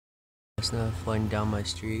cessna flying down my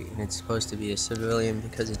street, and it's supposed to be a civilian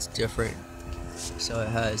because it's different. So it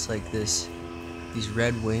has like these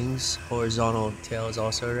red wings, horizontal tail is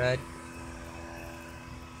also red.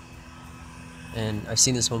 And I've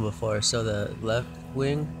seen this one before. So the left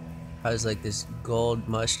wing has like this gold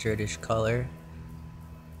mustardish color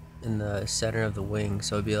in the center of the wing,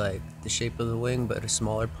 so it'd be like the shape of the wing but a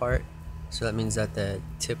smaller part. So that means that the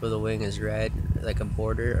tip of the wing is red, like a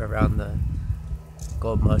border around the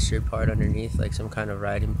gold mustard part underneath, like some kind of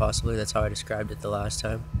writing possibly. That's how I described it the last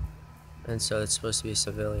time. And so it's supposed to be a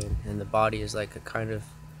civilian, and the body is like a kind of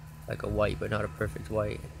like a white but not a perfect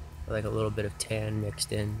white, like a little bit of tan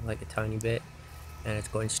mixed in, like a tiny bit, and it's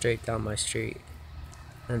going straight down my street.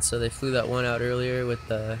 And so they flew that one out earlier with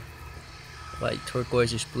the light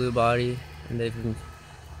turquoise-ish blue body, and they've been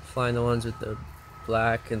flying the ones with the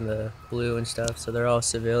black and the blue and stuff, so they're all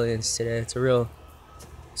civilians today. It's a real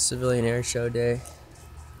civilian air show day.